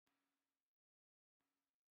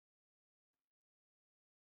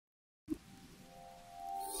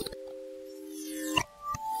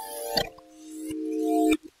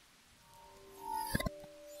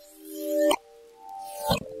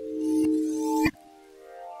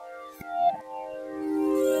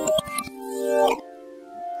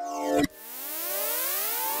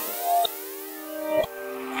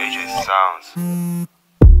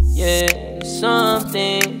Yeah,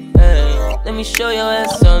 something, let me show you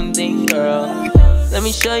what's something, girl. Let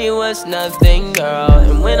me show you what's nothing, girl.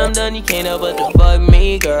 And when I'm done, you can't help but to fuck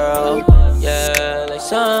me, girl. Yeah, like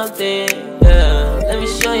something, yeah. Let me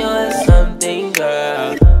show you what's something,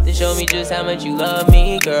 girl. To show me just how much you love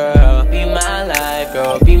me, girl. Be my life,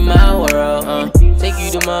 girl, be my world, Take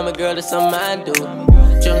you to mama, girl, that's something I do.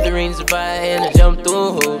 Jump the rings of fire and I jump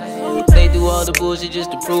through hoops. Stay through all the bullshit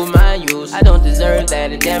just to prove my use. I don't deserve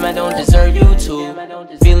that, and damn, I don't deserve you too.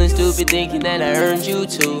 Feeling stupid, thinking that I earned you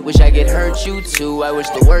too. Wish I could hurt you too, I wish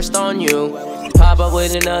the worst on you. Pop up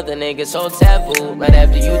with another nigga so taboo. Right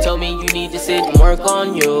after you told me you need to sit and work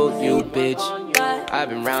on you bitch. I've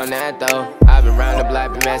been round that though. I've been round the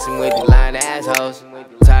block, been messing with the lying assholes.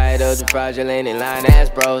 Tired of the fraudulent and lying ass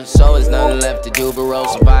bros. So there's nothing left to do but roll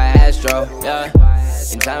some fire Astro, yeah.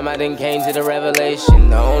 In time I done came to the revelation.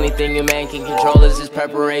 The only thing a man can control is his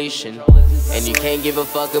preparation. And you can't give a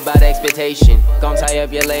fuck about expectation. Gon' tie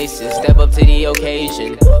up your laces, step up to the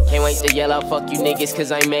occasion. Can't wait to yell out fuck you niggas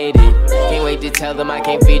cause I made it. Can't wait to tell them I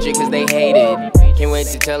can't feature cause they hate it. Can't wait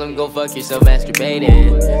to tell them go fuck yourself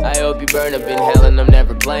masturbating. I hope you burn up in hell and I'm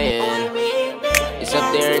never playing. It's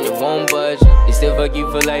up there and it won't budge. They still fuck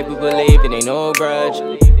you for life but believe it ain't no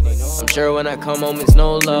grudge. I'm sure when I come home it's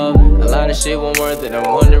no love. A lot of shit won't worth it,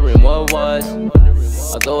 I'm wondering what was.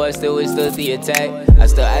 Although I still withstood the attack, I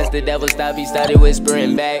still asked the devil stop, he started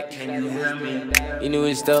whispering back. He knew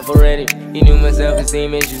his stuff already, he knew my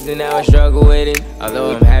self-esteem issues and now I struggle with it.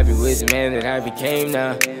 Although I'm happy with the man that I became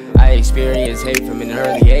now, I experienced hate from an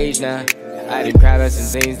early age now. I done cried about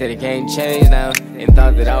some things that I can't change now, and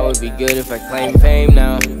thought that I would be good if I claimed fame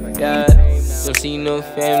now. Yeah, don't see no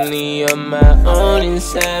family of my own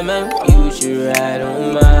inside my future, I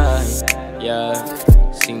don't mind.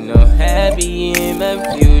 Yeah, see no happy in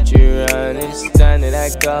my future, honest time that I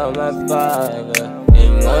call my father.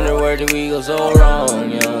 And wonder where did we go so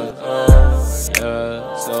wrong, yeah.